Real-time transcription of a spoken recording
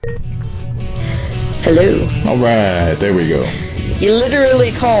Hello. All right, there we go. You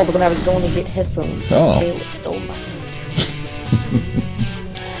literally called when I was going to get headphones. Since Kayla stole mine.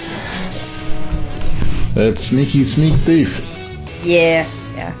 That's sneaky sneak thief. Yeah.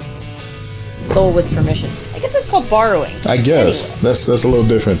 Stole with permission. I guess that's called borrowing. I guess. Anyway. That's a little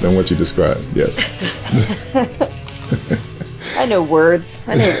different than what you described, yes. I know words.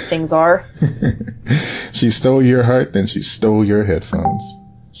 I know what things are. She stole your heart, then she stole your headphones.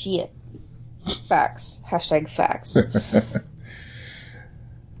 Shit. Facts. Hashtag facts.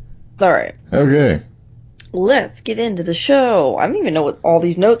 Alright. Okay. Let's get into the show. I don't even know what all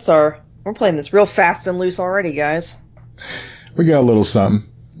these notes are. We're playing this real fast and loose already, guys. We got a little something.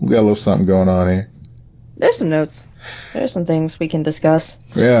 Going on here. There's some notes. There's some things we can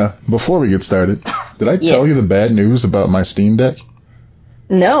discuss. Yeah. Before we get started, did I tell you the bad news about my Steam Deck?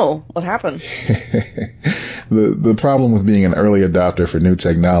 No. What happened? The problem with being an early adopter for new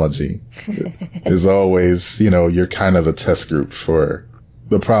technology is always, you're kind of the test group for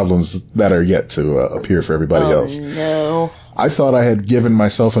the problems that are yet to appear for everybody else. No. I thought I had given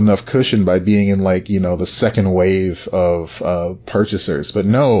myself enough cushion by being in the second wave of purchasers, but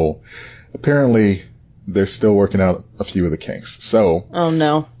no, apparently they're still working out a few of the kinks. So, oh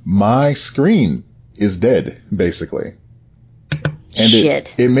no, my screen is dead, basically. And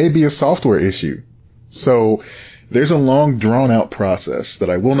shit. It may be a software issue. So there's a long drawn out process that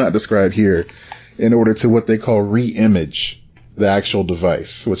I will not describe here in order to what they call re-image the actual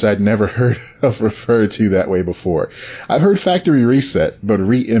device, which I'd never heard of referred to that way before. I've heard factory reset, but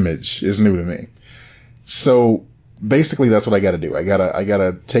re-image is new to me. So basically that's what I gotta do. I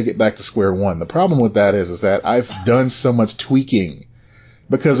gotta take it back to square one. The problem with that is that I've done so much tweaking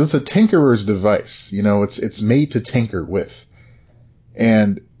because it's a tinkerer's device. It's made to tinker with.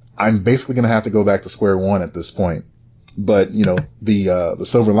 And I'm basically going to have to go back to square one at this point. But, the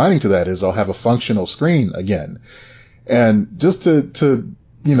silver lining to that is I'll have a functional screen again. And just to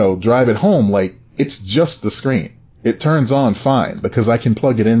drive it home, it's just the screen. It turns on fine because I can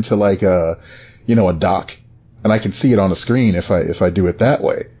plug it into a dock and I can see it on the screen if I do it that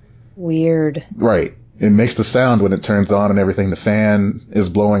way. Weird. Right. It makes the sound when it turns on and everything. The fan is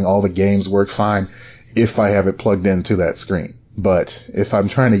blowing. All the games work fine if I have it plugged into that screen. But if I'm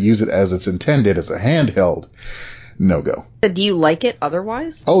trying to use it as it's intended as a handheld, no go. Do you like it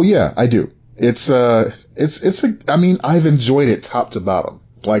otherwise? Oh yeah, I do. I've enjoyed it top to bottom.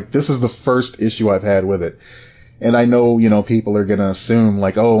 This is the first issue I've had with it. And I know, people are going to assume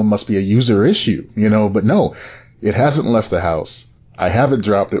it must be a user issue, but no, it hasn't left the house. I haven't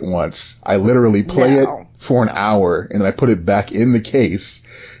dropped it once. I literally play it for an hour and then I put it back in the case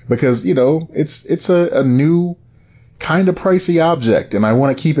because, it's a new kind of pricey object and I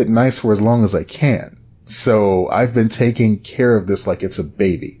want to keep it nice for as long as I can. So I've been taking care of this like it's a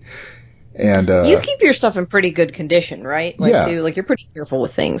baby. And you keep your stuff in pretty good condition, right? You're pretty careful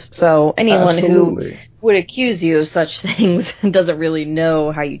with things. So anyone Absolutely. who would accuse you of such things doesn't really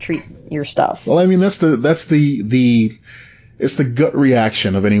know how you treat your stuff. Well, I mean, it's the gut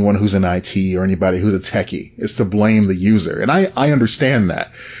reaction of anyone who's in IT or anybody who's a techie is to blame the user. And I understand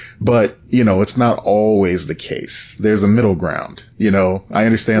that. But, it's not always the case. There's a middle ground. I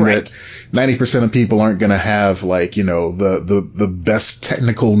understand that 90% of people aren't going to have the best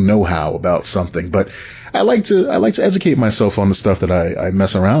technical know-how about something, but I like to educate myself on the stuff that I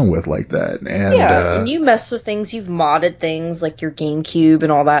mess around with like that. And, and you mess with things, you've modded things like your GameCube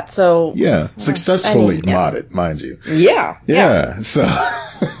and all that. So successfully modded, mind you. Yeah.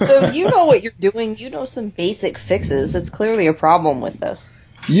 So you know what you're doing. You know some basic fixes. It's clearly a problem with this.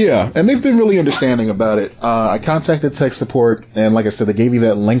 Yeah, and they've been really understanding about it. I contacted tech support, and like I said, they gave me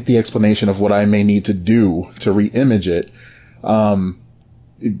that lengthy explanation of what I may need to do to re-image it. The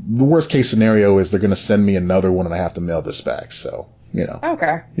worst case scenario is they're going to send me another one and I have to mail this back, so,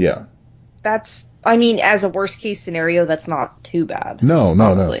 Okay. Yeah. As a worst case scenario, that's not too bad. No.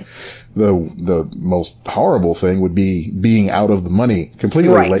 Honestly. The most horrible thing would be being out of the money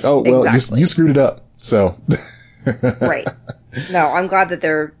completely. Right, exactly. You screwed it up, so... Right. No, I'm glad that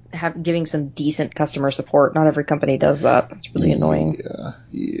they're giving some decent customer support. Not every company does that. It's really annoying.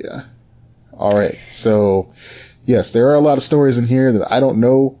 Yeah. All right. So, yes, there are a lot of stories in here that I don't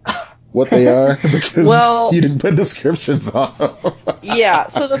know what they are because you didn't put descriptions on them. Yeah.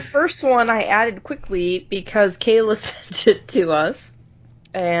 So the first one I added quickly because Kayla sent it to us,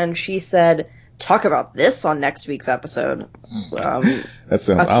 and she said, "Talk about this on next week's episode." That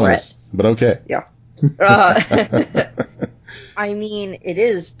sounds ominous, but okay. Yeah. I mean, it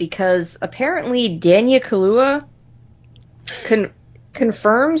is because apparently Dania Kaluuya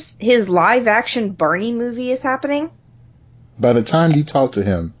confirms his live-action Barney movie is happening. By the time you talk to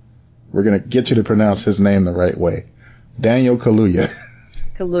him, We're going to get you to pronounce his name the right way. Daniel Kaluuya.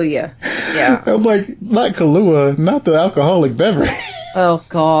 Kaluuya. Yeah. I'm like, not Kahlua, not the alcoholic beverage. Oh,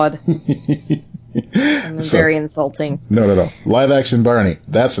 God. Very insulting. No. Live action Barney.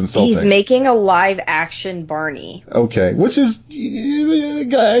 That's insulting. He's making a live action Barney. Okay. Which is,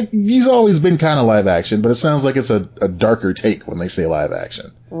 he's always been kind of live action, but it sounds like it's a darker take when they say live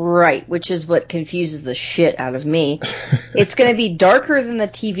action. Right, which is what confuses the shit out of me. It's going to be darker than the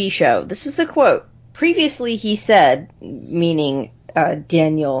TV show. This is the quote. Previously, he said, meaning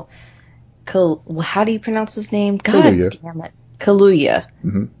Daniel, how do you pronounce his name? God Kaluuya. Damn it. Kaluuya.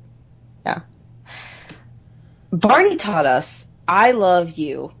 Mm-hmm. Yeah. Barney taught us, I love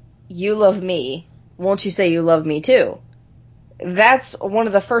you, you love me, won't you say you love me too? That's one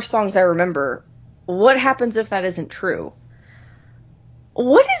of the first songs I remember. What happens if that isn't true?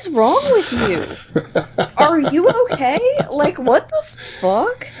 What is wrong with you? Are you okay? Like, what the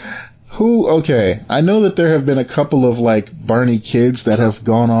fuck? Okay, I know that there have been a couple of, like, Barney kids that have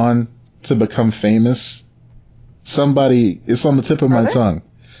gone on to become famous. Somebody, it's on the tip of my tongue.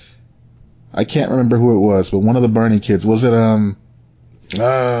 I can't remember who it was, but one of the Barney kids, was it,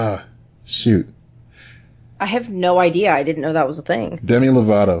 shoot. I have no idea. I didn't know that was a thing. Demi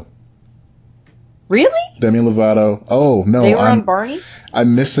Lovato. Really? Demi Lovato. Oh, no. They were on Barney?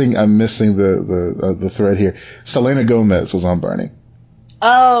 I'm missing the thread here. Selena Gomez was on Barney.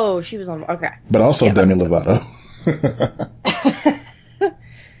 Oh, she was on, okay. But also yeah, Demi Lovato.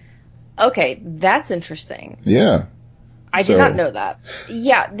 Okay, that's interesting. Yeah. I did not know that.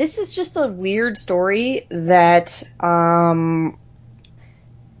 Yeah, this is just a weird story that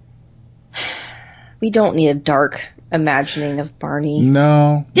we don't need a dark imagining of Barney.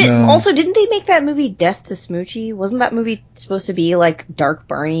 No. Also, didn't they make that movie Death to Smoochie? Wasn't that movie supposed to be like dark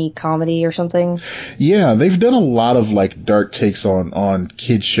Barney comedy or something? Yeah, they've done a lot of like dark takes on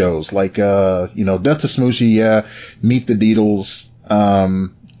kid shows, like Death to Smoochie, yeah, Meet the Deedles,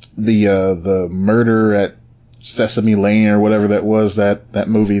 the Murder at Sesame Lane or whatever that was, that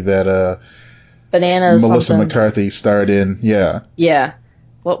movie that Bananas Melissa something. McCarthy starred in. Yeah. Yeah.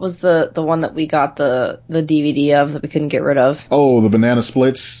 What was the one that we got the DVD of that we couldn't get rid of? Oh, the Banana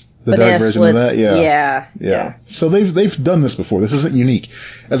Splits, the dark version of that. Yeah. So they've done this before. This isn't unique.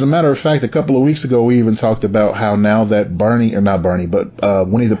 As a matter of fact, a couple of weeks ago we even talked about how now that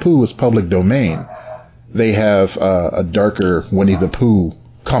Winnie the Pooh is public domain, they have a darker Winnie the Pooh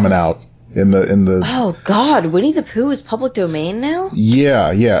coming out. In the Oh God, Winnie the Pooh is public domain now?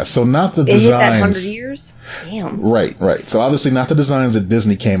 Yeah. So not the designs. It hit that 100 years? Damn. Right. So obviously not the designs that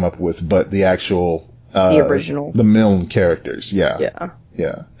Disney came up with, but the actual the original. The Milne characters. Yeah.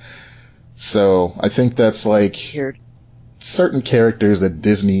 So I think that's like weird. Certain characters that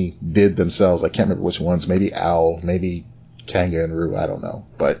Disney did themselves. I can't remember which ones. Maybe Owl, maybe Kanga and Roo, I don't know.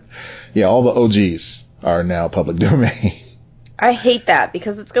 But yeah, all the OGs are now public domain. I hate that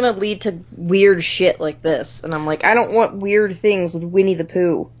because it's going to lead to weird shit like this. And I'm like, I don't want weird things with Winnie the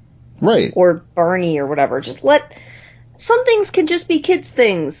Pooh. Right. Or Barney or whatever. Some things can just be kids'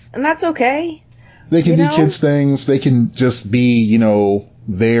 things. And that's okay. They can be kids' things. They can just be,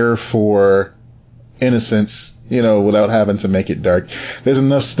 there for innocence, without having to make it dark. There's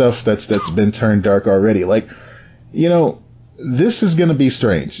enough stuff that's been turned dark already. Like, this is going to be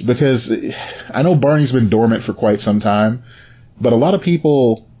strange because I know Barney's been dormant for quite some time. But a lot of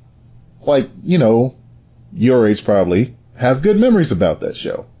people, like, your age probably, have good memories about that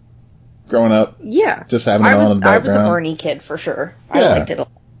show. Growing up. Yeah. Just having it on in the background. I was a Barney kid for sure. Yeah. I liked it a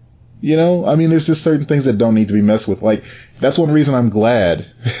lot. There's just certain things that don't need to be messed with. Like, that's one reason I'm glad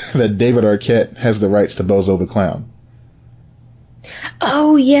that David Arquette has the rights to Bozo the Clown.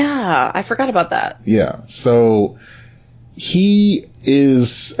 Oh, yeah. I forgot about that. Yeah. So, he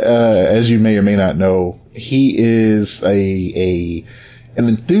is, as you may or may not know, he is an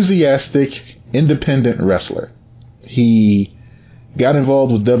enthusiastic, independent wrestler. He got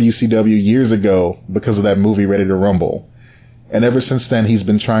involved with WCW years ago because of that movie Ready to Rumble. And ever since then, he's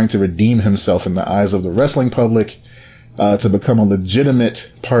been trying to redeem himself in the eyes of the wrestling public, to become a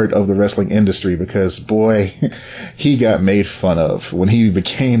legitimate part of the wrestling industry because, boy, he got made fun of when he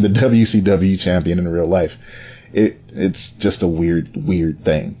became the WCW champion in real life. It's just a weird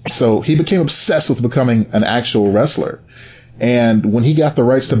thing. So he became obsessed with becoming an actual wrestler. And when he got the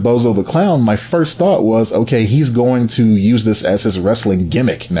rights to Bozo the Clown, my first thought was, okay, he's going to use this as his wrestling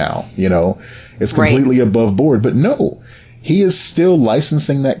gimmick now. It's completely above board. But no, he is still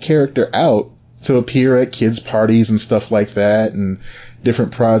licensing that character out to appear at kids' parties and stuff like that and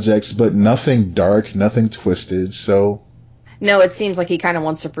different projects, but nothing dark, nothing twisted. So no, it seems like he kind of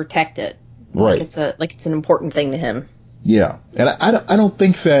wants to protect it. Right. It's an important thing to him. Yeah. And I don't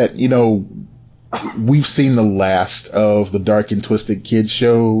think that, we've seen the last of the dark and twisted kids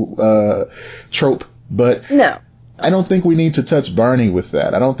show trope, but no, I don't think we need to touch Barney with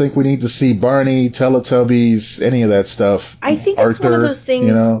that. I don't think we need to see Barney, Teletubbies, any of that stuff. I think Arthur, it's one of those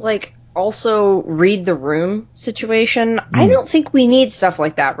things, like, also read the room situation. I don't think we need stuff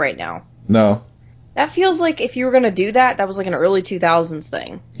like that right now. No. That feels like if you were going to do that, that was like an early 2000s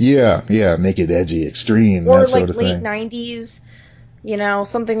thing. Yeah, make it edgy, extreme, or that sort of late thing. 90s,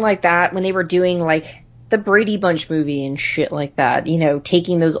 something like that, when they were doing like the Brady Bunch movie and shit like that,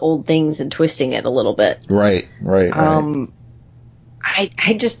 taking those old things and twisting it a little bit. Right. I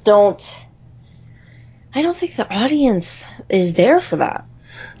just don't think the audience is there for that.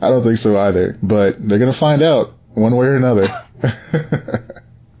 I don't think so either, but they're going to find out one way or another.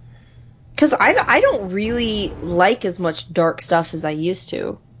 Because I don't really like as much dark stuff as I used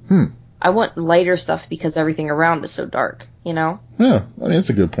to. I want lighter stuff because everything around is so dark, Yeah, I mean, it's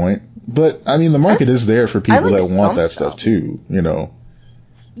a good point. But, I mean, the market is there for people that want that stuff too,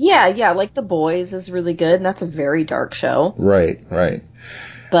 Yeah, like The Boys is really good, and that's a very dark show. Right.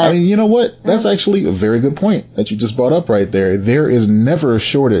 But, I mean, you know what? That's actually a very good point that you just brought up right there. There is never a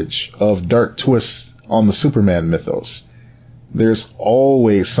shortage of dark twists on the Superman mythos. There's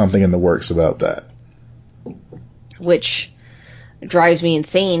always something in the works about that. Which drives me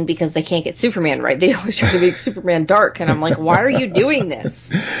insane because they can't get Superman right. They always try to make Superman dark, and I'm like, why are you doing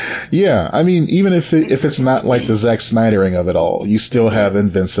this? Yeah, I mean, even if it's not like the Zack Snydering of it all, you still have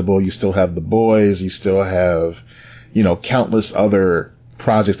Invincible, you still have The Boys, you still have, countless other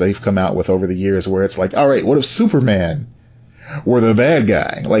projects that they've come out with over the years where it's like, all right, what if Superman were the bad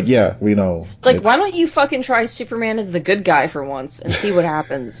guy? Like, yeah, we know. It's like, why don't you fucking try Superman as the good guy for once and see what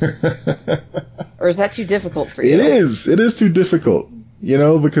happens? Or is that too difficult for you? It is too difficult,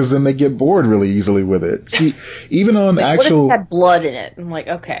 because then they get bored really easily with it. See, even on like, actual... What if this had blood in it? I'm like,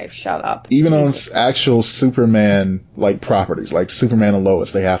 okay, shut up. Even Jesus. on actual Superman, like, properties, like Superman and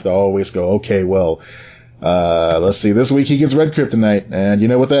Lois, they have to always go, okay, well, let's see, this week he gets red kryptonite, and you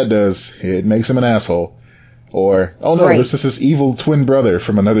know what that does? It makes him an asshole. Or, oh no, this is his evil twin brother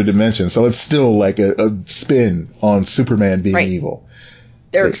from another dimension, so it's still like a spin on Superman being evil.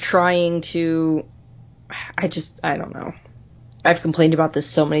 They're trying to... I don't know. I've complained about this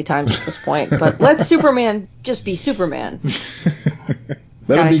so many times at this point, but let Superman just be Superman.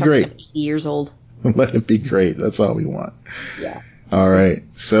 Let him be great. 80 years old. Let him be great. That's all we want. Yeah. All right.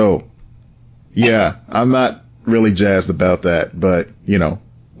 So, yeah, I'm not really jazzed about that, but,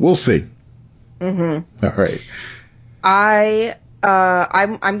 we'll see. Mm-hmm. All right.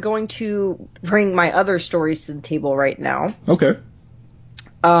 I'm going to bring my other stories to the table right now. Okay.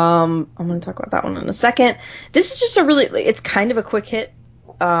 I'm going to talk about that one in a second. This is just it's kind of a quick hit.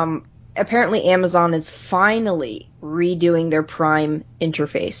 Apparently Amazon is finally redoing their Prime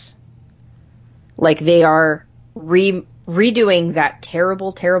interface. Like, they are redoing that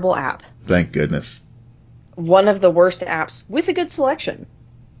terrible, terrible app. Thank goodness. One of the worst apps with a good selection.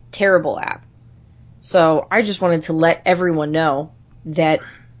 Terrible app. So I just wanted to let everyone know that,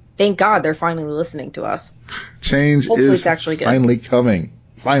 thank God, they're finally listening to us. Change is finally coming.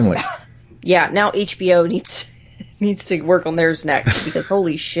 Finally. Yeah, now HBO needs to work on theirs next, because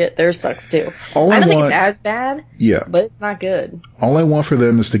holy shit, theirs sucks too. I don't think it's as bad, but it's not good. All I want for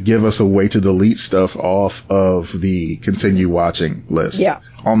them is to give us a way to delete stuff off of the continue watching list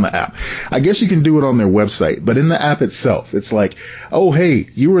on the app. I guess you can do it on their website, but in the app itself, it's like, oh, hey,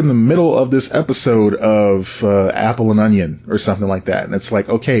 you were in the middle of this episode of Apple and Onion or something like that. And it's like,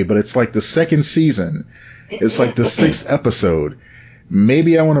 okay, but it's like the second season. It's like the 6th episode.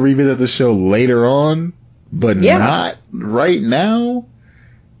 Maybe I want to revisit the show later on, but not right now.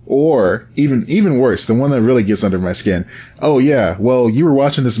 Or even worse, the one that really gets under my skin. Oh yeah, well, you were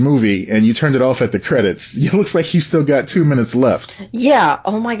watching this movie and you turned it off at the credits. It looks like you still got 2 minutes left. Yeah.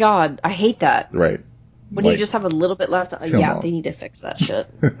 Oh my God, I hate that. Right. When you just have a little bit left. Yeah, they need to fix that shit.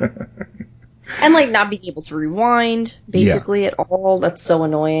 And like not being able to rewind basically at all. That's so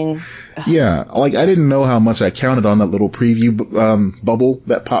annoying. Yeah, like I didn't know how much I counted on that little preview bubble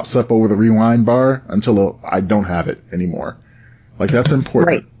that pops up over the rewind bar until I don't have it anymore. Like, that's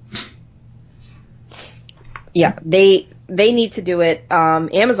important. Right. Yeah, they need to do it.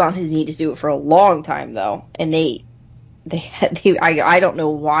 Amazon has needed to do it for a long time though, and I don't know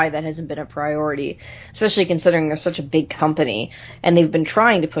why that hasn't been a priority, especially considering they're such a big company and they've been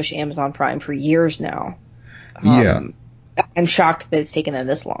trying to push Amazon Prime for years now. I'm shocked that it's taken them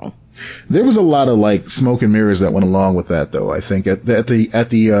this long. There was a lot of like smoke and mirrors that went along with that, though. I think at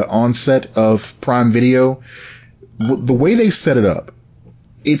the onset of Prime Video, the way they set it up,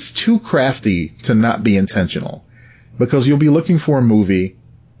 it's too crafty to not be intentional. because you'll be looking for a movie,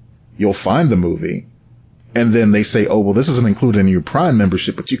 you'll find the movie, and then they say, oh, well, this isn't included in your Prime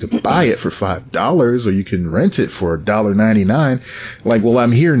membership, but you can buy it for $5 or you can rent it for $1.99. Like, well,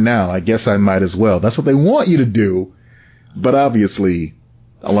 I'm here now. I guess I might as well. That's what they want you to do. But obviously,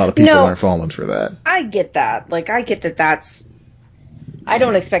 a lot of people aren't falling for that. I get that. Like, I get that I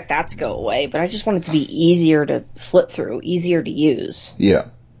don't expect that to go away, but I just want it to be easier to flip through, easier to use. Yeah.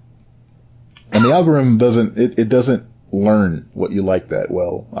 And the algorithm doesn't learn what you like that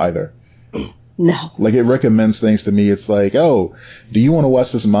well either. No. Like, it recommends things to me. It's like, oh, do you want to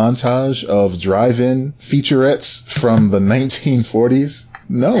watch this montage of drive-in featurettes from the 1940s?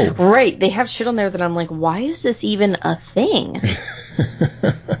 No. Right. They have shit on there that I'm like, why is this even a thing?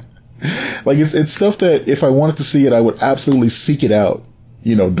 Like, it's stuff that if I wanted to see it, I would absolutely seek it out,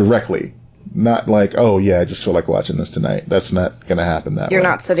 directly. Not like, oh, yeah, I just feel like watching this tonight. That's not going to happen that way. You're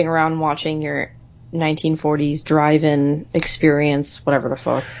not sitting around watching your 1940s drive-in experience, whatever the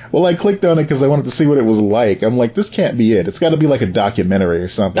fuck. Well, I clicked on it because I wanted to see what it was like. I'm like, this can't be it. It's got to be like a documentary or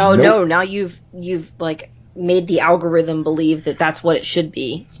something. Oh, no, now you've like made the algorithm believe that that's what it should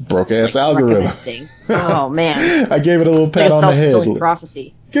be. It's broke-ass algorithm. Oh, man. I gave it a little pat like on the head. Self-fulfilling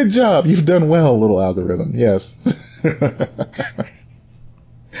prophecy. Good job. You've done well, little algorithm. Yes.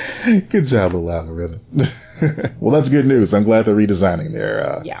 Good job, little algorithm. Well, that's good news. I'm glad they're redesigning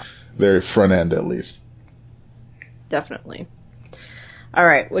their front end, at least. Definitely. All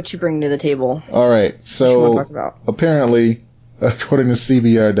right, what you bring to the table? All right, so apparently, according to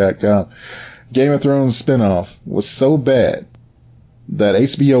CBR.com, Game of Thrones spinoff was so bad that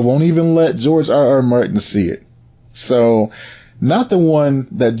HBO won't even let George R.R. Martin see it. So, not the one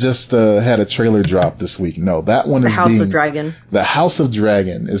that just had a trailer drop this week. No, that one is The House of Dragon. The House of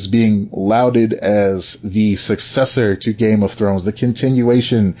Dragon is being lauded as the successor to Game of Thrones, the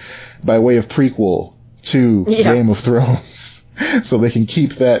continuation by way of prequel to Game of Thrones. So they can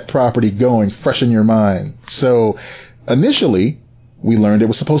keep that property going fresh in your mind. So, initially, we learned it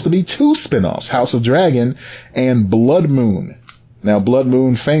was supposed to be 2 spin-offs, House of Dragon and Blood Moon. Now, Blood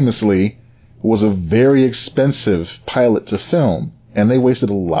Moon famously was a very expensive pilot to film, and they wasted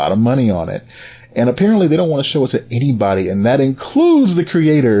a lot of money on it. And apparently they don't want to show it to anybody, and that includes the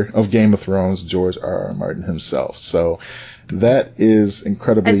creator of Game of Thrones, George R.R. Martin himself. So that is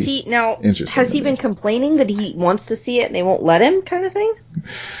incredibly interesting. Has he been complaining that he wants to see it and they won't let him, kind of thing?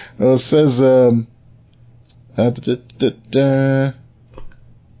 Well, it says, okay,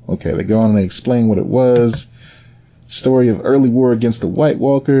 they go on and they explain what it was. Story of early war against the White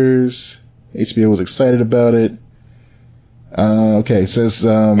Walkers. HBO was excited about it. Okay, it says...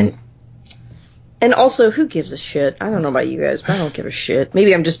 And also, who gives a shit? I don't know about you guys, but I don't give a shit.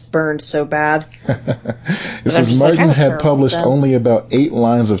 Maybe I'm just burned so bad. It says Martin had published only about 8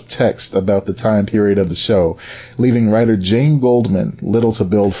 lines of text about the time period of the show, leaving writer Jane Goldman little to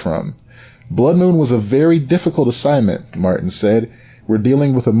build from. Blood Moon was a very difficult assignment, Martin said. We're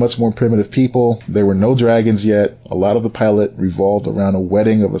dealing with a much more primitive people. There were no dragons yet. A lot of the pilot revolved around a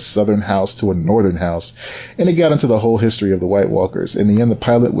wedding of a southern house to a northern house, and it got into the whole history of the White Walkers. In the end, the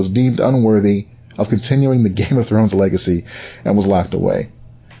pilot was deemed unworthy of continuing the Game of Thrones legacy and was locked away.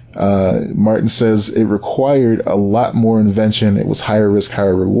 Martin says it required a lot more invention. It was higher risk,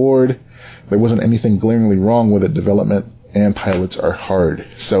 higher reward. There wasn't anything glaringly wrong with it. Development and pilots are hard.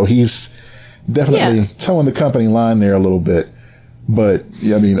 So he's definitely towing the company line there a little bit. But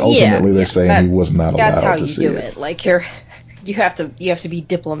I mean, ultimately, they're saying he was not allowed to see it. That's how you do it. Like you have to be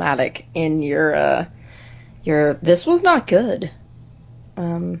diplomatic in your this was not good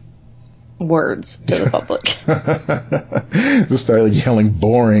words to the public. Just started yelling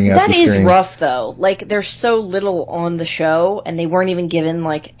boring at the screen. That is rough, though. Like, there's so little on the show, and they weren't even given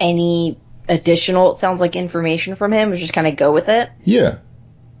like any additional, it sounds like, information from him. Just kind of go with it. Yeah.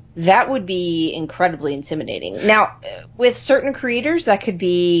 That would be incredibly intimidating. Now, with certain creators, that could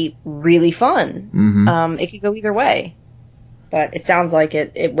be really fun. Mm-hmm. It could go either way. But it sounds like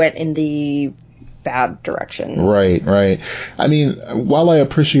it went in the bad direction. Right. I mean, while I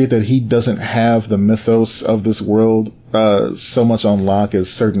appreciate that he doesn't have the mythos of this world so much on lock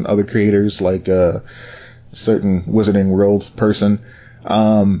as certain other creators, like a certain Wizarding World person,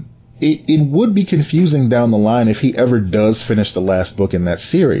 it would be confusing down the line if he ever does finish the last book in that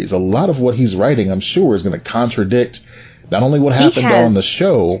series. A lot of what he's writing, I'm sure, is going to contradict not only what happened on the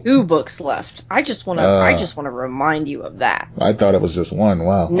show. 2 books left. I just want to remind you of that. I thought it was just 1.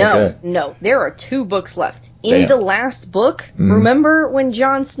 Wow. No, there are 2 books left. In the last book, remember when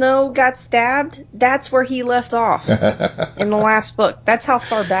Jon Snow got stabbed? That's where he left off. In the last book. That's how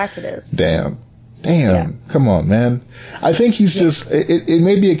far back it is. Damn. Come on, man. I think he's just, it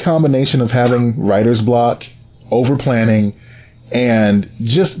may be a combination of having writer's block over planning, and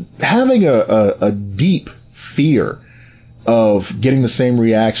just having a deep fear of getting the same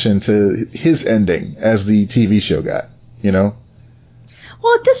reaction to his ending as the TV show got, you know?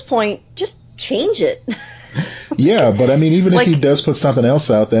 Well, at this point, just change it. Yeah, but I mean, even if he does put something else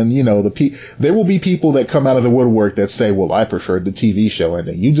out, then, you know, there will be people that come out of the woodwork that say, well, I preferred the TV show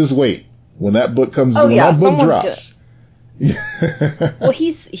ending. You just wait. When that book comes, when that book drops. Well,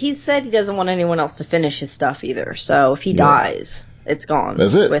 he's said he doesn't want anyone else to finish his stuff either. So if he dies, it's gone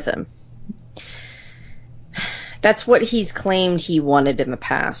with him. That's what he's claimed he wanted in the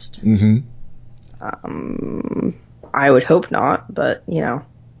past. Mm-hmm. I would hope not, but, you know.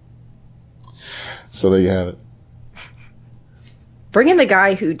 So there you have it. Bring in the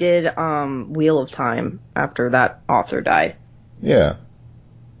guy who did Wheel of Time after that author died. Yeah.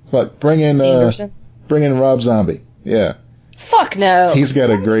 But bring in Rob Zombie. Yeah. Fuck no. He's got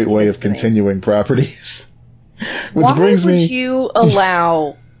a great way of continuing properties. Why would you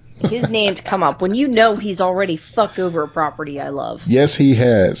allow his name to come up when you know he's already fucked over a property I love? Yes, he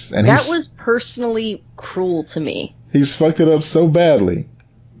has. And that was personally cruel to me. He's fucked it up so badly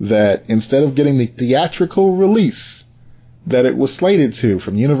that instead of getting the theatrical release that it was slated to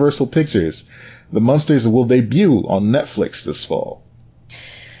from Universal Pictures, the Munsters will debut on Netflix this fall.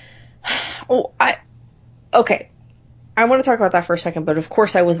 Okay. I want to talk about that for a second, but of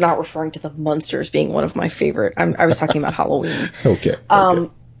course I was not referring to the Munsters being one of my favorite. I was talking about Halloween. Okay.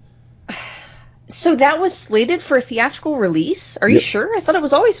 So that was slated for a theatrical release? Are you sure? I thought it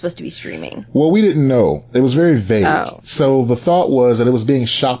was always supposed to be streaming. Well, we didn't know. It was very vague. Oh. So the thought was that it was being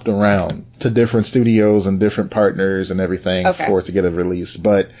shopped around to different studios and different partners and everything for it to get a release.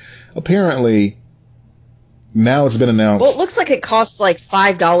 But apparently, now it's been announced. Well, it looks like it costs like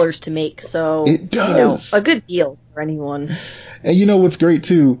 $5 to make, so it does. You know, a good deal for anyone. And you know what's great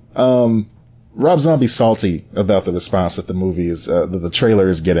too? Rob Zombie's salty about the response that the movie is, the trailer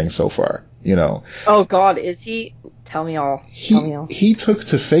is getting so far, you know. Oh God, is he? Tell me all. He took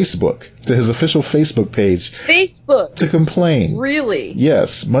to Facebook, to his official Facebook page. Facebook! To complain. Really?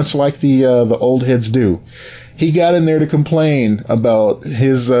 Yes, much like the old heads do. He got in there to complain about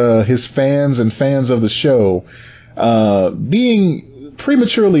his fans and fans of the show, being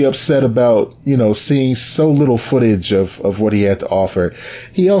prematurely upset about, you know, seeing so little footage of what he had to offer.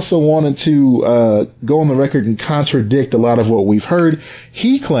 He also wanted to go on the record and contradict a lot of what we've heard.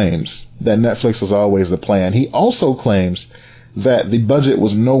 He claims that Netflix was always the plan. He also claims that the budget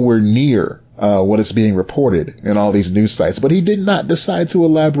was nowhere near what is being reported in all these news sites, but he did not decide to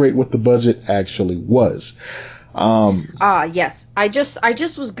elaborate what the budget actually was. Yes. I just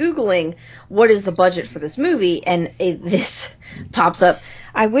was Googling what is the budget for this movie, and this pops up.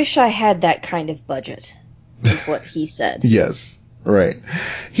 I wish I had that kind of budget, is what he said. Yes, right.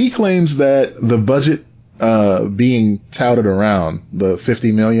 He claims that the budget being touted around, the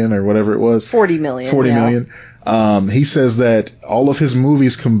 50 million or whatever it was. 40 million. 40 million. He says that all of his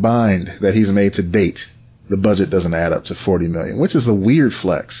movies combined that he's made to date, the budget doesn't add up to 40 million, which is a weird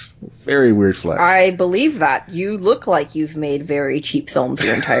flex. Very weird flex. I believe that. You look like you've made very cheap films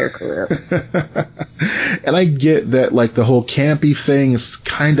your entire career. And I get that, like, the whole campy thing is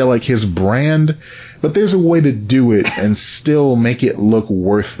kind of like his brand, but there's a way to do it and still make it look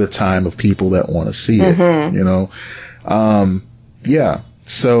worth the time of people that want to see it, you know? Yeah.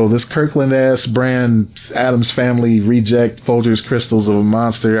 So this Kirkland-ass brand, Addams Family reject, Folgers Crystals of a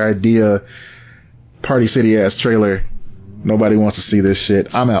Monster idea, Party City ass trailer. Nobody wants to see this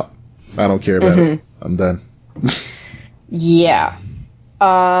shit. I'm out. I don't care about it. I'm done. Yeah.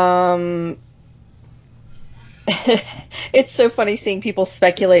 It's so funny seeing people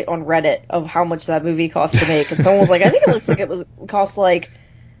speculate on Reddit of how much that movie cost to make. And someone was like, I think it looks like it cost like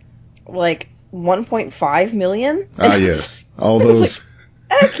 1.5 million. Ah, yes. All those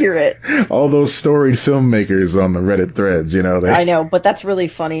accurate. All those storied filmmakers on the Reddit threads, you know. I know, but that's really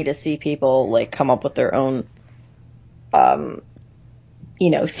funny to see people like come up with their own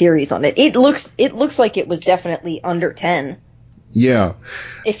theories on it. It looks like it was definitely under 10. Yeah.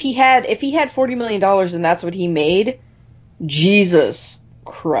 If he had $40 million and that's what he made, Jesus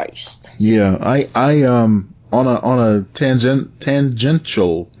Christ. Yeah, I on a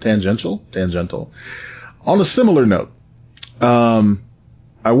tangential. On a similar note,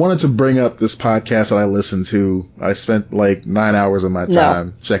 I wanted to bring up this podcast that I listened to. I spent like 9 hours of my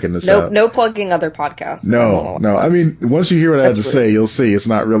time checking this out. No plugging other podcasts. No. I mean, once you hear what I have to say, you'll see it's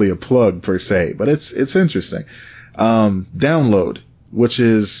not really a plug per se, but it's interesting. Download, which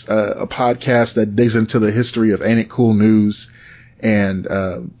is a podcast that digs into the history of Ain't It Cool News and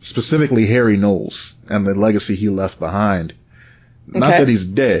specifically Harry Knowles and the legacy he left behind. Not that he's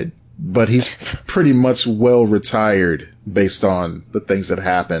dead, but he's pretty much well retired based on the things that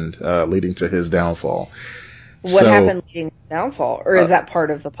happened leading to his downfall. What happened leading to his downfall, or is that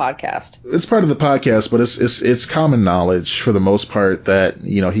part of the podcast? It's part of the podcast, but it's common knowledge for the most part that,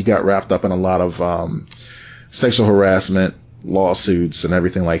 you know, he got wrapped up in a lot of sexual harassment lawsuits and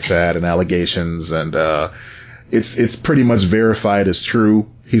everything like that, and allegations, and it's pretty much verified as true.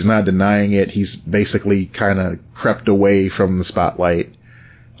 He's not denying it. He's basically kind of crept away from the spotlight,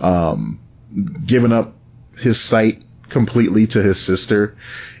 given up his site completely to his sister.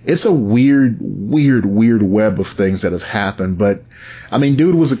 It's a weird web of things that have happened. But I mean,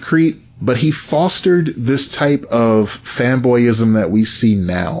 dude was a creep, but he fostered this type of fanboyism that we see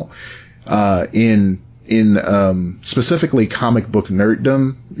now, in specifically comic book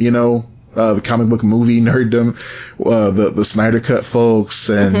nerddom, you know, the comic book movie nerddom, the Snyder Cut folks,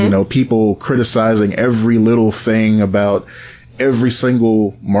 and, you know, people criticizing every little thing about every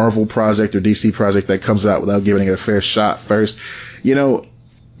single Marvel project or DC project that comes out without giving it a fair shot first. You know,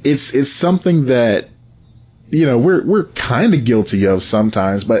 it's something that, you know, we're kind of guilty of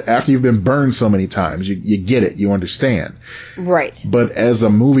sometimes, but after you've been burned so many times, you get it, you understand. Right. But as a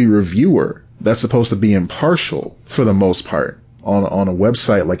movie reviewer, that's supposed to be impartial for the most part on a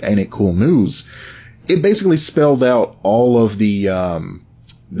website like Ain't It Cool News. It basically spelled out all of the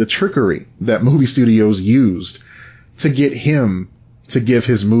trickery that movie studios used to get him to give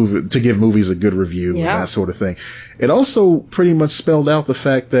movies a good review, and that sort of thing. It also pretty much spelled out the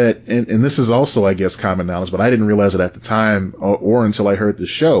fact that, and this is also, I guess, common knowledge, but I didn't realize it at the time or until I heard the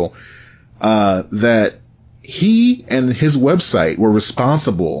show, that he and his website were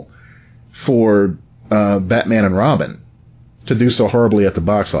responsible for Batman and Robin to do so horribly at the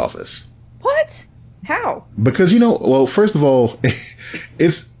box office. What? How? Because, you know, well, first of all,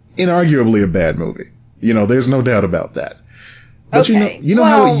 it's inarguably a bad movie. You know, there's no doubt about that. But okay. you know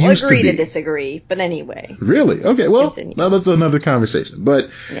how it used to be. Agree to disagree, but anyway. Really? Okay, well, now that's another conversation. But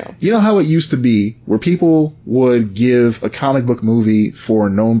you know how it used to be, where people would give a comic book movie for a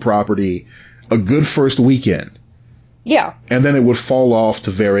known property a good first weekend. Yeah. And then it would fall off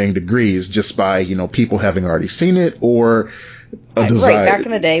to varying degrees just by, you know, people having already seen it or a desire. Right, back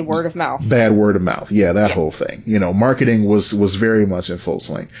in the day, word of mouth. Bad word of mouth. Yeah, that whole thing. You know, marketing was very much in full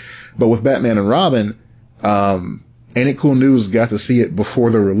swing. But with Batman and Robin, Ain't It Cool News got to see it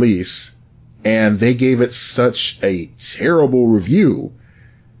before the release, and they gave it such a terrible review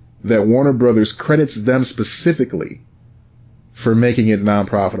that Warner Brothers credits them specifically for making it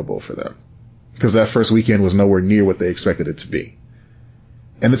non-profitable for them. Because that first weekend was nowhere near what they expected it to be.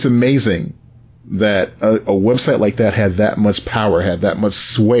 And it's amazing that a website like that had that much power, had that much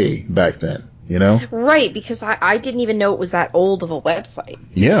sway back then, you know? Right, because I didn't even know it was that old of a website.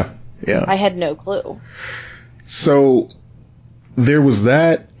 Yeah. I had no clue. So there was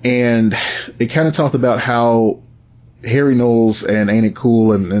that, and it kind of talked about how Harry Knowles and Ain't It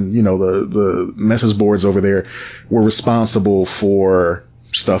Cool and you know, the message boards over there were responsible for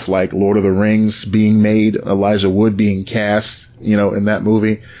stuff like Lord of the Rings being made, Elijah Wood being cast, you know, in that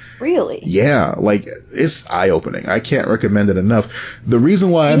movie. Really? Yeah, like, it's eye-opening. I can't recommend it enough. The reason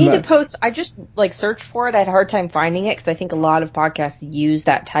why to post, I just, like, searched for it. I had a hard time finding it because I think a lot of podcasts use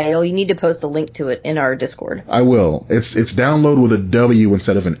that title. You need to post a link to it in our Discord. I will. It's download with a W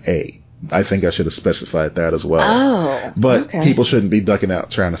instead of an A. I think I should have specified that as well. Oh, but okay. People shouldn't be ducking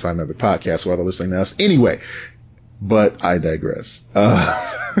out trying to find another podcast while they're listening to us. Anyway, but I digress.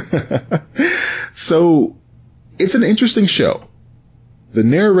 So, it's an interesting show. The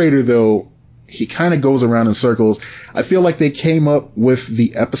narrator, though, he kind of goes around in circles. I feel like they came up with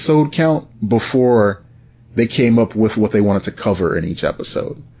the episode count before they came up with what they wanted to cover in each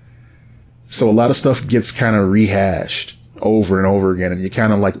episode. So a lot of stuff gets kind of rehashed over and over again, and you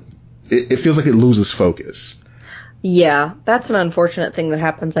kind of like, it feels like it loses focus. Yeah, that's an unfortunate thing that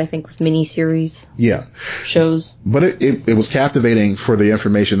happens, I think, with miniseries shows. But it was captivating for the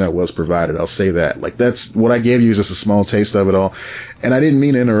information that was provided. I'll say that. Like, that's what I gave you is just a small taste of it all. And I didn't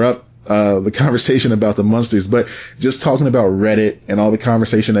mean to interrupt the conversation about the monsters, but just talking about Reddit and all the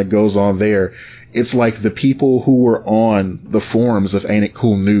conversation that goes on there, it's like the people who were on the forums of Ain't It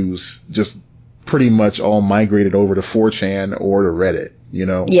Cool News just pretty much all migrated over to 4chan or to Reddit, you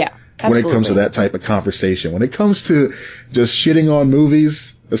know? Yeah. Absolutely. When it comes to that type of conversation. When it comes to just shitting on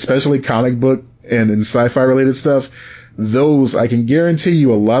movies, especially comic book and sci-fi related stuff, those, I can guarantee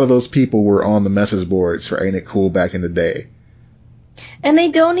you a lot of those people were on the message boards for Ain't It Cool back in the day. And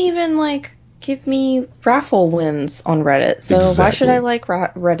they don't even, like, give me raffle wins on Reddit, so Exactly. Why should I like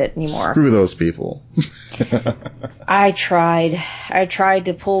Reddit anymore? Screw those people. I tried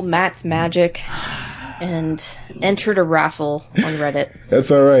to pull Matt's magic. and entered a raffle on Reddit.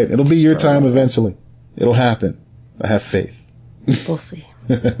 That's all right. It'll be your time eventually. It'll happen. I have faith. We'll see.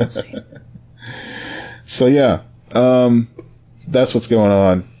 We'll see. So yeah, that's what's going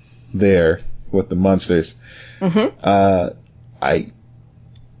on there with the Munsters. Mm-hmm.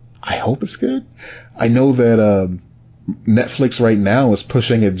 I hope it's good. I know that Netflix right now is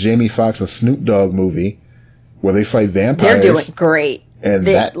pushing a Jamie Foxx and Snoop Dogg movie where they fight vampires. They're doing great. And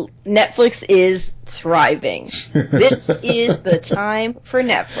Netflix is thriving. This is the time for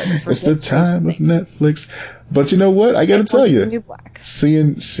Netflix. It's the time of Netflix. But you know what? I gotta tell you,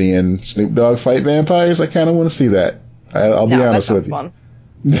 seeing Snoop Dogg fight vampires, I kind of want to see that. I'll be honest with you. Fun.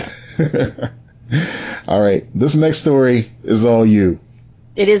 All right, this next story is all you.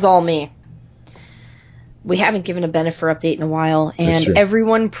 It is all me. We haven't given a Bennifer update in a while, and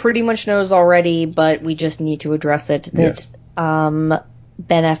everyone pretty much knows already, but we just need to address it, that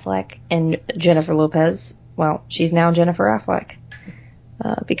Ben Affleck and Jennifer Lopez, well, she's now Jennifer Affleck,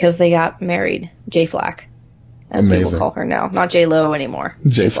 because they got married. J-Flack, as we will call her now. Not J-Lo anymore.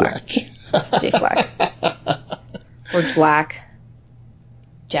 J-Flack. J-Flack. Or Flack.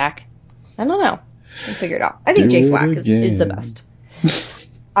 Jack. I don't know. We'll figure it out. I think J-Flack is the best.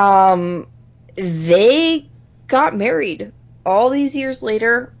 They got married all these years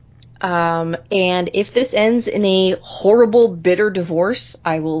later, and if this ends in a horrible, bitter divorce,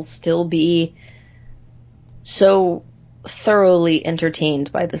 I will still be so thoroughly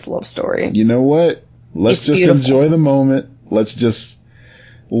entertained by this love story. You know what? Let's just enjoy the moment. Let's just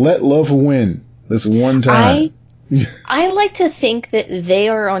let love win this one time. I like to think that they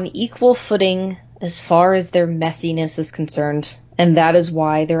are on equal footing as far as their messiness is concerned, and that is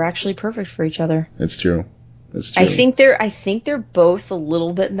why they're actually perfect for each other. It's true. It's true. I think they're both a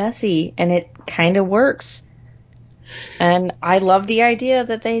little bit messy, and it kind of works. And I love the idea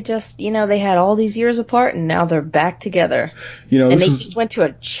that they just, they had all these years apart, and now they're back together. And they just went to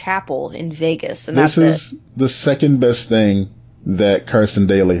a chapel in Vegas, and that's it. This is the second best thing that Carson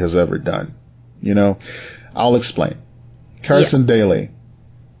Daly has ever done. I'll explain. Carson Daly,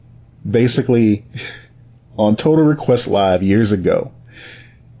 basically, on Total Request Live years ago,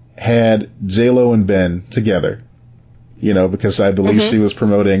 had J-Lo and Ben together, because I believe she was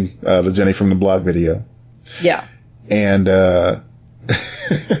promoting the Jenny from the Block video. Yeah. And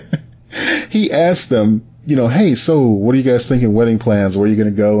he asked them, hey, so what are you guys thinking wedding plans? Where are you going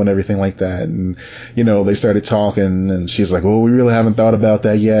to go and everything like that? And, they started talking, and she's like, well, we really haven't thought about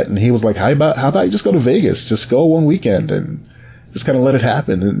that yet. And he was like, how about you just go to Vegas? Just go one weekend and just kind of let it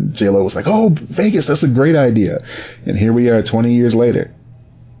happen. And J-Lo was like, oh, Vegas, that's a great idea. And here we are 20 years later.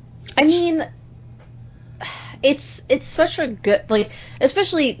 I mean, it's such a good,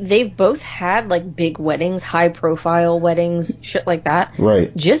 especially they've both had, big weddings, high-profile weddings, shit like that.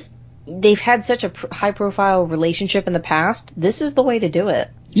 Right. They've had such a high-profile relationship in the past. This is the way to do it.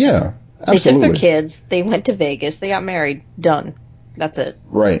 Yeah, absolutely. They took their kids, they went to Vegas, they got married, done. That's it.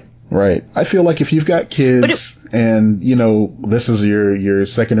 Right. I feel like if you've got kids and, this is your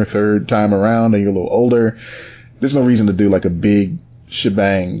second or third time around and you're a little older, there's no reason to do a big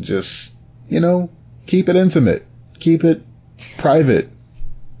shebang. Just, keep it intimate. Keep it private.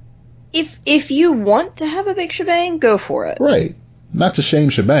 If you want to have a big shebang, go for it. Right. Not to shame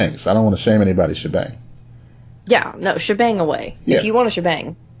shebangs. I don't want to shame anybody's shebang. Yeah, no, shebang away. Yeah. If you want a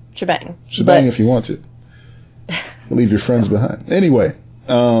shebang. Shebang if you want to. Leave your friends behind. Anyway,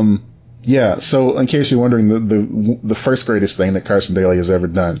 so in case you're wondering, the first greatest thing that Carson Daly has ever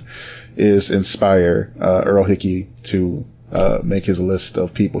done is inspire Earl Hickey to make his list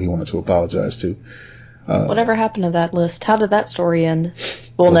of people he wanted to apologize to. Whatever happened to that list? How did that story end?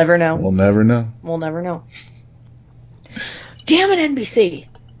 We'll never know. We'll never know. We'll never know. Damn it, NBC.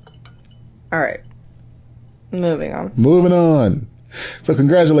 All right. Moving on. So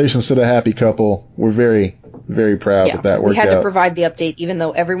congratulations to the happy couple. We're very, very proud that worked out. We had to provide the update, even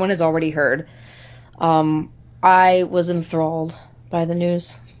though everyone has already heard. I was enthralled by the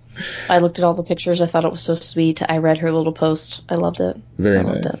news. I looked at all the pictures. I thought it was so sweet. I read her little post. I loved it. Very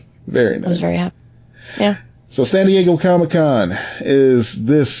nice. Very nice. I was very happy. Yeah. So San Diego Comic-Con is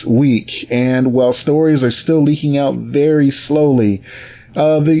this week, and while stories are still leaking out very slowly,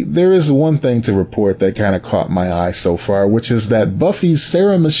 there is one thing to report that kind of caught my eye so far, which is that Buffy's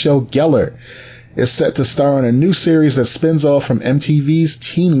Sarah Michelle Gellar is set to star in a new series that spins off from MTV's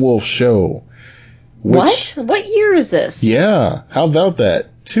Teen Wolf show. What? What year is this? Yeah, how about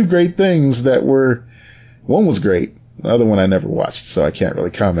that? Two great things one was great. The other one I never watched, so I can't really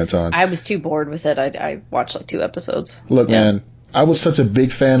comment on. I was too bored with it. I watched 2 episodes. Look, man, I was such a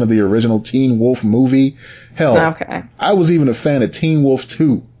big fan of the original Teen Wolf movie. Hell, I was even a fan of Teen Wolf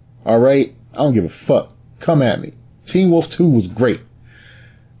 2. All right? I don't give a fuck. Come at me. Teen Wolf 2 was great.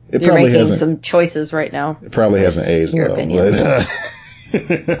 You're making some choices right now. It probably hasn't aged well, but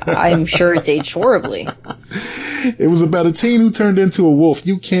I'm sure it's aged horribly. It was about a teen who turned into a wolf.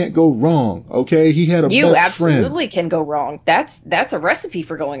 You can't go wrong, okay? He had a best friend. You absolutely can go wrong. That's a recipe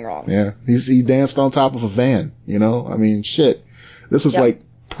for going wrong. Yeah, he danced on top of a van, you know? I mean, shit. This was like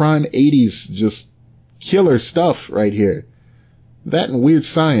prime 80s, just killer stuff right here. That and Weird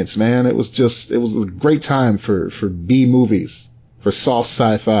Science, man. It was a great time for B movies, for soft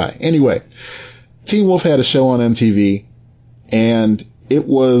sci-fi. Anyway, Teen Wolf had a show on MTV, and it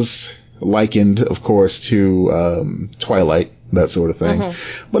was likened, of course, to Twilight, that sort of thing.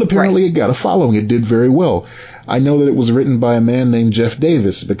 Mm-hmm. But apparently it got a following. It did very well. I know that it was written by a man named Jeff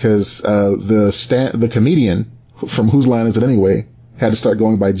Davis because the comedian from Whose Line Is It Anyway had to start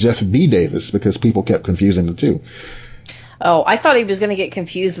going by Jeff B. Davis because people kept confusing the two. Oh, I thought he was going to get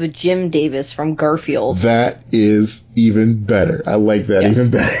confused with Jim Davis from Garfield. That is even better. I like that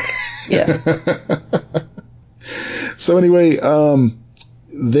even better. Yeah. So anyway,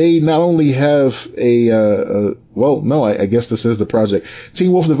 they not only have I guess this is the project.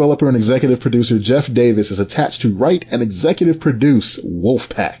 Teen Wolf developer and executive producer Jeff Davis is attached to write and executive produce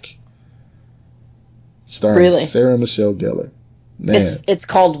Wolfpack, starring Sarah Michelle Gellar. Man, it's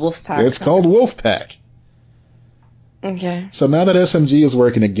called Wolfpack. It's called Wolfpack. Okay. So now that SMG is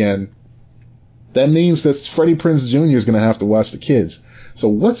working again, that means that Freddie Prinze Jr. is going to have to watch the kids. So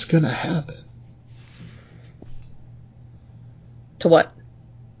what's going to happen? To what?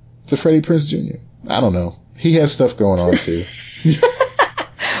 To Freddie Prinze Jr. I don't know. He has stuff going on too. What's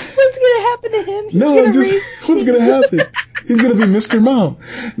going to happen to him? What's going to happen? He's going to be Mr. Mom.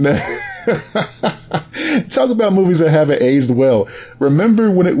 No. Talk about movies that haven't aged well.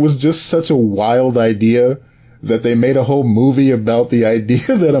 Remember when it was just such a wild idea that they made a whole movie about the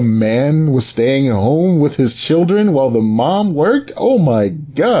idea that a man was staying home with his children while the mom worked? Oh my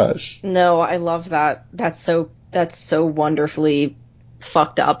gosh. No, I love that. That's so wonderfully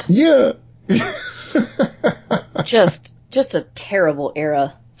fucked up. Yeah. just a terrible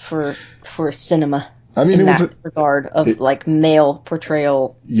era for cinema. I mean, in that regard of like male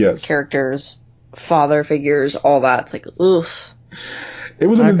portrayal characters, father figures, all that. It's like, oof. It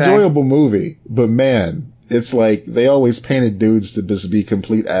was an enjoyable movie, but man, it's like they always painted dudes to just be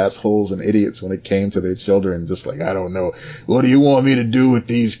complete assholes and idiots when it came to their children. Just like, I don't know. What do you want me to do with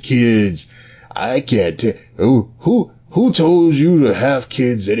these kids? I can't tell. Who told you to have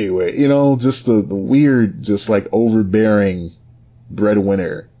kids anyway? You know, just the weird, just like overbearing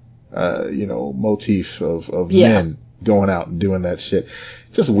breadwinner, motif of men going out and doing that shit.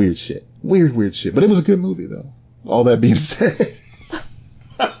 Just weird shit. Weird shit. But it was a good movie though. All that being said.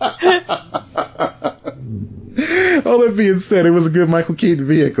 All that being said, it was a good Michael Keaton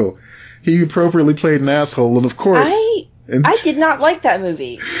vehicle. He appropriately played an asshole, and of course, I did not like that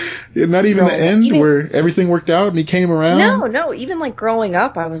movie. Not even the end where everything worked out and he came around. No. Even like growing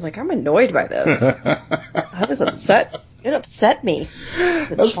up, I was like, I'm annoyed by this. I was upset. It upset me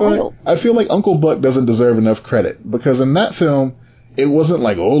as a child. I feel like Uncle Buck doesn't deserve enough credit because in that film, it wasn't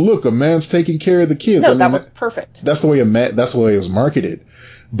like, oh look, a man's taking care of the kids. No, that was perfect. That's the way it was marketed.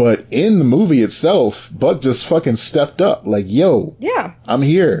 But in the movie itself, Buck just fucking stepped up. Like, yo, I'm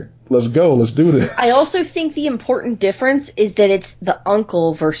here. Let's go. Let's do this. I also think the important difference is that it's the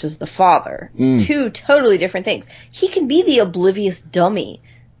uncle versus the father. Two totally different things. He can be the oblivious dummy,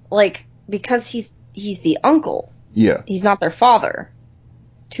 like, because he's the uncle. Yeah. He's not their father.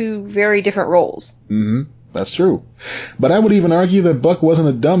 Two very different roles. Mm-hmm. That's true. But I would even argue that Buck wasn't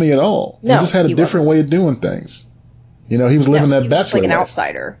a dummy at all. No, he just had a different way of doing things. You know, he was living that bachelor like an life.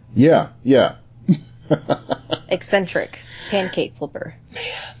 outsider. Yeah. Eccentric. Pancake flipper.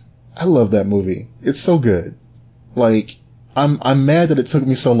 Man, I love that movie. It's so good. Like, I'm mad that it took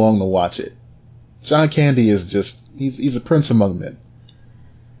me so long to watch it. John Candy is just, he's a prince among men.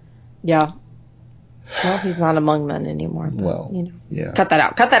 Yeah. Well, he's not among men anymore. But, well, yeah. Cut that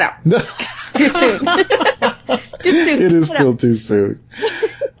out. Too soon. Too soon. It is still too soon.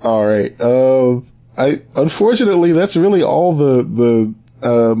 All right. Unfortunately, that's really all the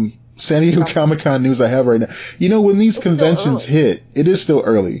San Diego Comic-Con news I have right now. You know, when these conventions hit, it is still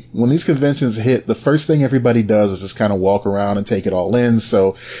early. When these conventions hit, the first thing everybody does is just kind of walk around and take it all in.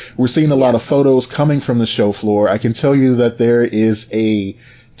 So we're seeing a lot of photos coming from the show floor. I can tell you that there is a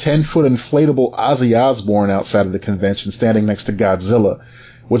 10-foot inflatable Ozzy Osbourne outside of the convention standing next to Godzilla,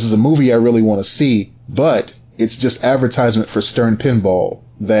 which is a movie I really want to see, but it's just advertisement for Stern Pinball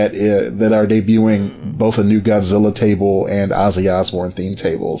that are debuting both a new Godzilla table and Ozzy Osbourne theme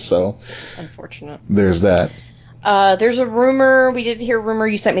table. So unfortunate. There's that. There's a rumor, we did hear a rumor,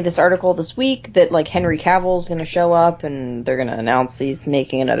 you sent me this article this week, that, like, Henry Cavill's gonna show up, and they're gonna announce he's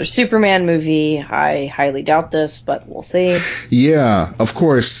making another Superman movie. I highly doubt this, but we'll see. Yeah, of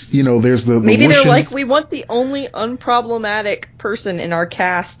course, you know, there's the Maybe whooshing. they're like, we want the only unproblematic person in our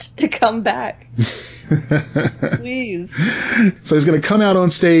cast to come back. Please. So he's gonna come out on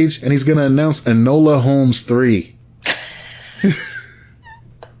stage, and he's gonna announce Enola Holmes 3.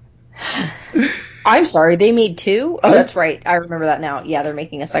 I'm sorry, they made 2? Oh, that's right. I remember that now. Yeah, they're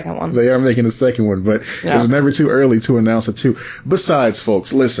making a second one. They are making a second one, but it's never too early to announce a 2. Besides,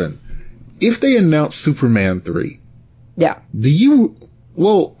 folks, listen. If they announce Superman 3, yeah.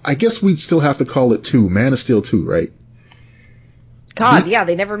 Well, I guess we'd still have to call it 2. Man of Steel 2, right? God, yeah,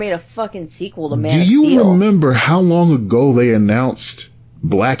 they never made a fucking sequel to Man of Steel. Do you Steel. remember how long ago they announced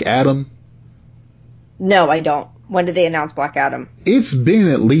Black Adam? No, I don't. When did they announce Black Adam? It's been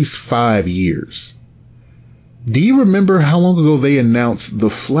at least 5 years. Do you remember how long ago they announced The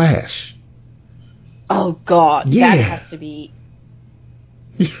Flash? Oh, God. Yeah. That has to be...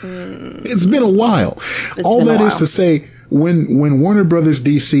 It's been a while. All that is to say, when Warner Brothers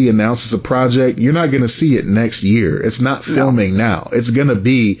DC announces a project, you're not going to see it next year. It's not filming now. It's going to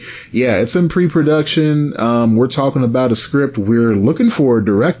be, it's in pre-production. We're talking about a script. We're looking for a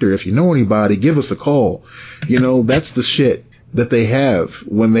director. If you know anybody, give us a call. You know, that's the shit that they have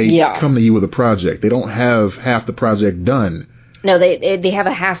when they come to you with a project. They don't have half the project done. No, they have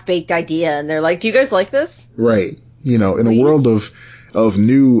a half-baked idea, and they're like, do you guys like this? Right. You know, in a world of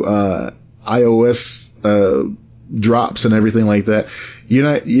new iOS drops and everything like that,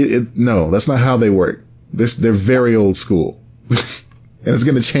 no, that's not how they work. They're very old school. And it's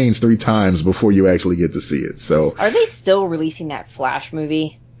going to change 3 times before you actually get to see it. So, are they still releasing that Flash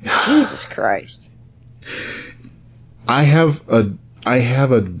movie? Jesus Christ. I have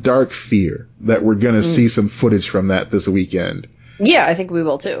a dark fear that we're going to see some footage from that this weekend. Yeah, I think we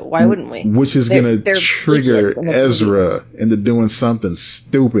will too. Why wouldn't we? Which is going to trigger Ezra into doing something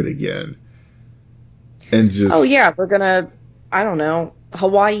stupid again. And just... Oh yeah, we're going to, I don't know,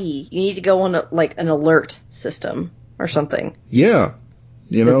 Hawaii. You need to go on an alert system or something. Yeah.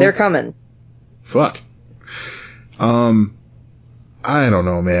 You know. Because they're coming. Fuck. I don't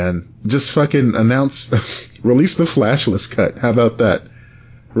know, man. Just fucking release the Flashless cut. How about that?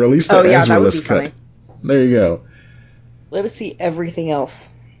 Release the Ezra-less cut. Funny. There you go. Let us see everything else.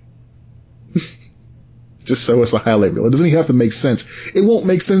 Just show us a highlight reel. It doesn't even have to make sense. It won't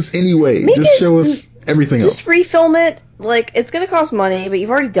make sense anyway. Just show us everything else. Just refilm it. Like, it's going to cost money, but you've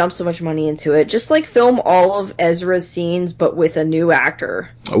already dumped so much money into it. Just, film all of Ezra's scenes, but with a new actor.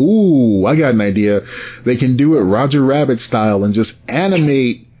 Ooh, I got an idea. They can do it Roger Rabbit style and just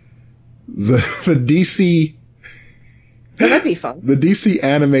animate the DC... Oh, that'd be fun. The DC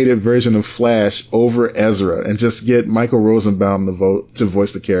animated version of Flash over Ezra and just get Michael Rosenbaum to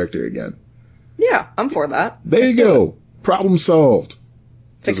voice the character again. Yeah, I'm for that. There you go. Problem solved.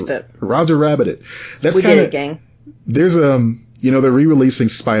 Fixed it. Roger Rabbit it. That's we did it, gang. There's they're re-releasing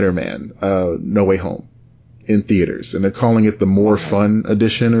Spider-Man, No Way Home in theaters, and they're calling it the More Fun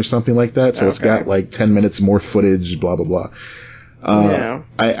Edition or something like that. So it's got 10 minutes more footage, blah blah blah.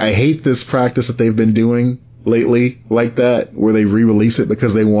 I hate this practice that they've been doing lately like that, where they re-release it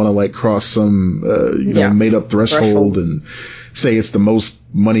because they want to cross some made up threshold and say it's the most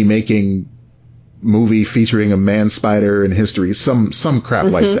money making movie featuring a man spider in history, some crap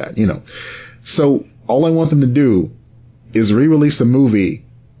like that, So all I want them to do is re-release the movie,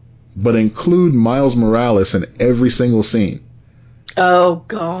 but include Miles Morales in every single scene. Oh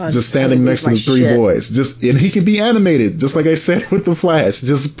God! Just standing next to the 3 boys. And he can be animated, just like I said with the Flash.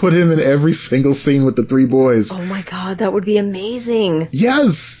 Just put him in every single scene with the 3 boys. Oh my God, that would be amazing.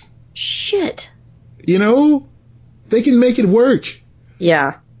 Yes. Shit. They can make it work.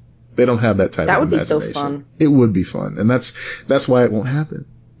 Yeah. They don't have that type of imagination. That would be so fun. It would be fun, and that's why it won't happen.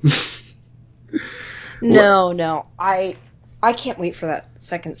 No. I can't wait for that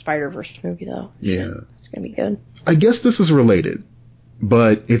second Spider-Verse movie though. Yeah. It's gonna be good. I guess this is related.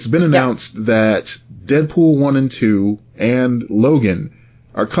 But it's been announced that Deadpool 1 and 2 and Logan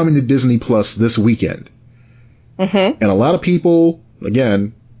are coming to Disney Plus this weekend. And a lot of people,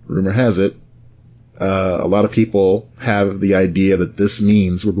 again, rumor has it, a lot of people have the idea that this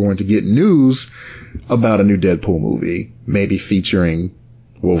means we're going to get news about a new Deadpool movie, maybe featuring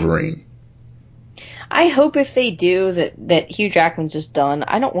Wolverine. I hope if they do that Hugh Jackman's just done.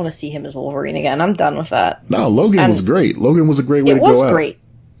 I don't want to see him as Wolverine again. I'm done with that. No, Logan was great. Logan was a great way to go out. It was great.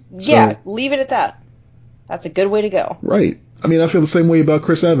 Yeah, leave it at that. That's a good way to go. Right. I mean, I feel the same way about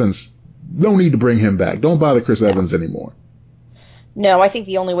Chris Evans. No need to bring him back. Don't bother Chris Evans anymore. No, I think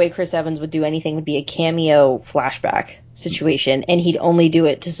the only way Chris Evans would do anything would be a cameo flashback situation, and he'd only do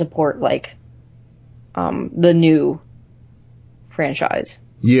it to support, like, the new franchise.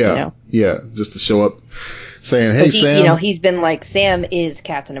 Yeah, you know? yeah, just to show up saying, hey, Sam. You know, he's been like, Sam is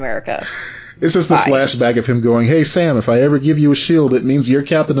Captain America. It's just a flashback of him going, hey, Sam, if I ever give you a shield, it means you're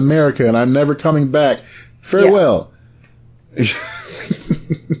Captain America and I'm never coming back. Farewell. Yeah.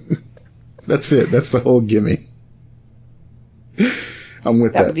 That's it. That's the whole gimme. I'm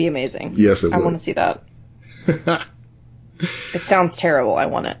with that. That would be amazing. Yes, it would. I want to see that. It sounds terrible. I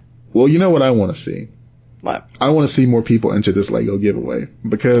want it. Well, you know what I want to see? What? I want to see more people enter this Lego giveaway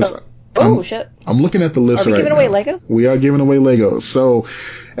because shit. I'm looking at the list right now. Are we giving away Legos? We are giving away Legos. So,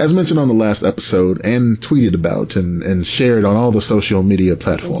 as mentioned on the last episode and tweeted about and shared on all the social media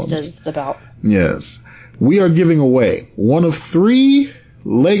platforms. Insta'd about. Yes. We are giving away one of 3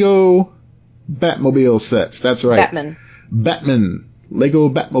 Lego Batmobile sets. That's right. Batman. Lego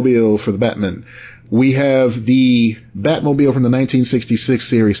Batmobile for the Batman. We have the Batmobile from the 1966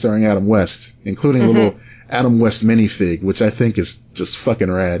 series starring Adam West, including a little Adam West minifig, which I think is just fucking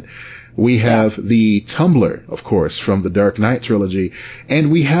rad. We have the Tumbler, of course, from the Dark Knight trilogy,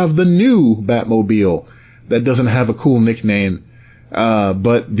 and we have the new Batmobile that doesn't have a cool nickname,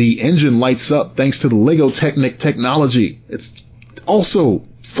 but the engine lights up thanks to the Lego Technic technology. It's also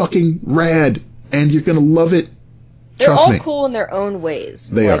fucking rad, and you're gonna love it. They're all cool in their own ways.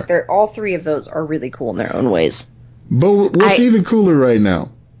 They are. All 3 of those are really cool in their own ways. But what's even cooler right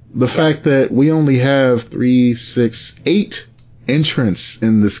now? The fact that we only have 3, 6, 8 entrants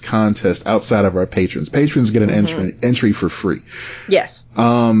in this contest outside of our patrons. Patrons get an entry for free. Yes.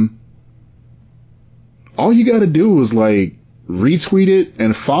 All you gotta do is like retweet it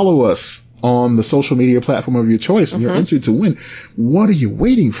and follow us on the social media platform of your choice and you're entered to win. What are you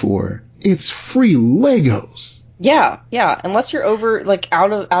waiting for? It's free Legos. Yeah. Unless you're over, like,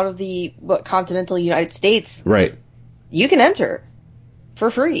 out of the continental United States, right? You can enter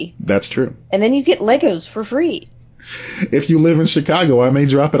for free. That's true. And then you get Legos for free. If you live in Chicago, I may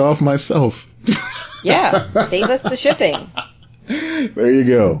drop it off myself. Yeah, save us the shipping. There you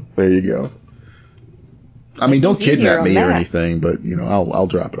go. I mean, don't kidnap me or anything, but you know, I'll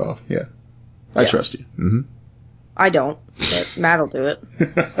drop it off. Yeah, I trust you. Mm-hmm. I don't. But Matt'll do it.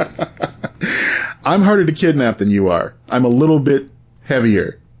 I'm harder to kidnap than you are. I'm a little bit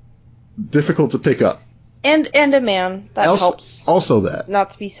heavier. Difficult to pick up. And a man. That helps. Also that.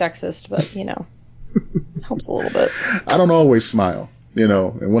 Not to be sexist, but, you know, helps a little bit. I don't always smile, you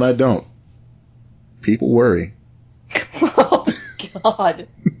know, and when I don't, people worry. Oh, God.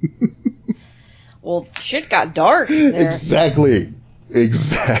 Well, shit got dark there. Exactly.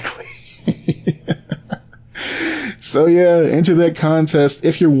 So yeah, enter that contest.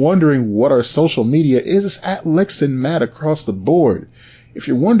 If you're wondering what our social media is, it's at Lex and Matt across the board. If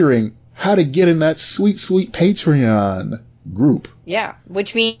you're wondering how to get in that sweet, sweet Patreon group. Yeah,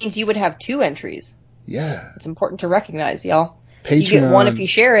 which means you would have 2 entries. Yeah. It's important to recognize, y'all. Patreon. You get one if you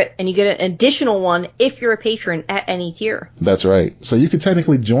share it, and you get an additional one if you're a patron at any tier. That's right. So you could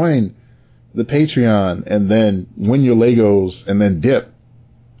technically join the Patreon and then win your Legos and then dip.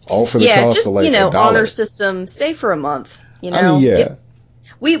 All for the cost of like $1. Honor system, stay for a month. You know, I mean, yeah.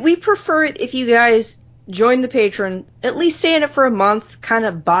 We prefer it if you guys join the Patreon, at least stay in it for a month, kind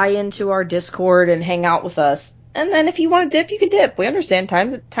of buy into our Discord and hang out with us. And then if you want to dip, you can dip. We understand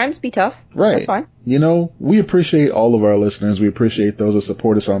times be tough. Right. That's fine. You know, we appreciate all of our listeners. We appreciate those that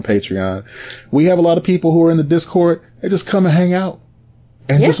support us on Patreon. We have a lot of people who are in the Discord. They just come and hang out.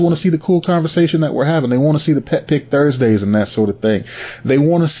 And just want to see the cool conversation that we're having. They want to see the Pet Pick Thursdays and that sort of thing. They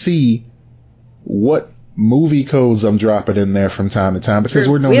want to see what movie codes I'm dropping in there from time to time because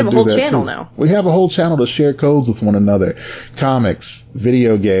we're known to do that too. We have a whole channel now. We have a whole channel to share codes with one another. Comics,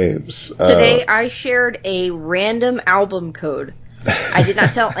 video games. Today I shared a random album code. I did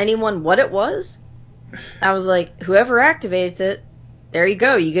not tell anyone what it was. I was like, whoever activates it, there you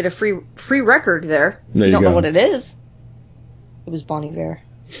go. You get a free record there. You don't know what it is. It was Bon Iver.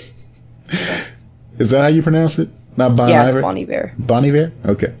 Is that how you pronounce it? Not Bon Iver? Yeah, it's Bon Iver. Bon Iver?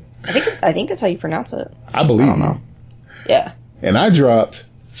 Okay. I think that's how you pronounce it. I believe you. Know. Yeah. And I dropped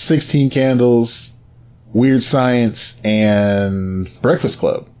 16 Candles, Weird Science, and Breakfast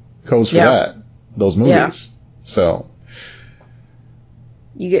Club. Codes for that. Those movies. Yeah. So.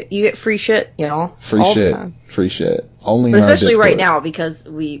 You get free shit, you know. Free all shit. The time. Free shit. Only but in especially our Discord. Right now because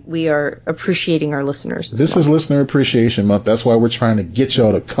we are appreciating our listeners. This is Listener Appreciation Month. That's why we're trying to get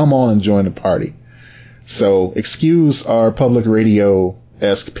y'all to come on and join the party. So excuse our public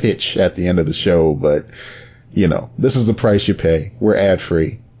radio-esque pitch at the end of the show, but you know, this is the price you pay. We're ad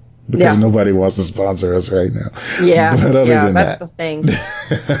free. because nobody wants to sponsor us right now. Yeah. But other than that's that. the thing.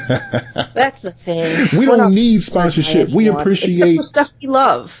 That's the thing. We We're don't not need sponsored by sponsorship. We anyone, appreciate except for stuff we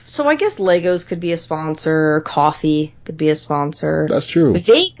love. So I guess Legos could be a sponsor. Coffee could be a sponsor. That's true.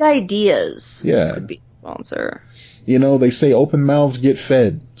 Vague ideas Yeah. could be a sponsor. You know, they say open mouths get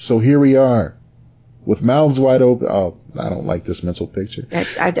fed. So here we are. With mouths wide open. Oh, I don't like this mental picture.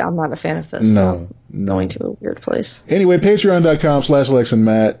 I'm not a fan of this. No. It's going to a weird place. Anyway, patreon.com/Lex and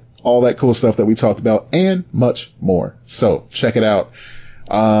Matt. All that cool stuff that we talked about and much more. So check it out.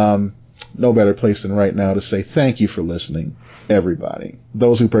 No better place than right now to say thank you for listening, everybody.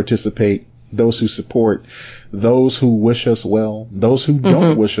 Those who participate, those who support, those who wish us well, those who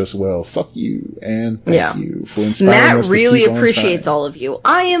don't wish us well. Fuck you and thank you for inspiring Matt us to really keep on appreciates trying. all of you.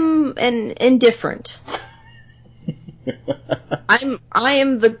 I am indifferent. I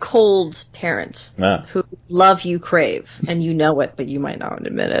am the cold parent whose love you crave, and you know it, but you might not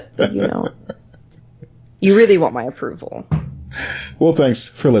admit it. But you know it. You really want my approval. Well, thanks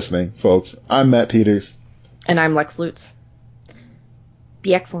for listening, folks. I'm Matt Peters. And I'm Lex Lutz.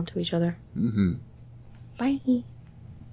 Be excellent to each other. Mm-hmm. Bye.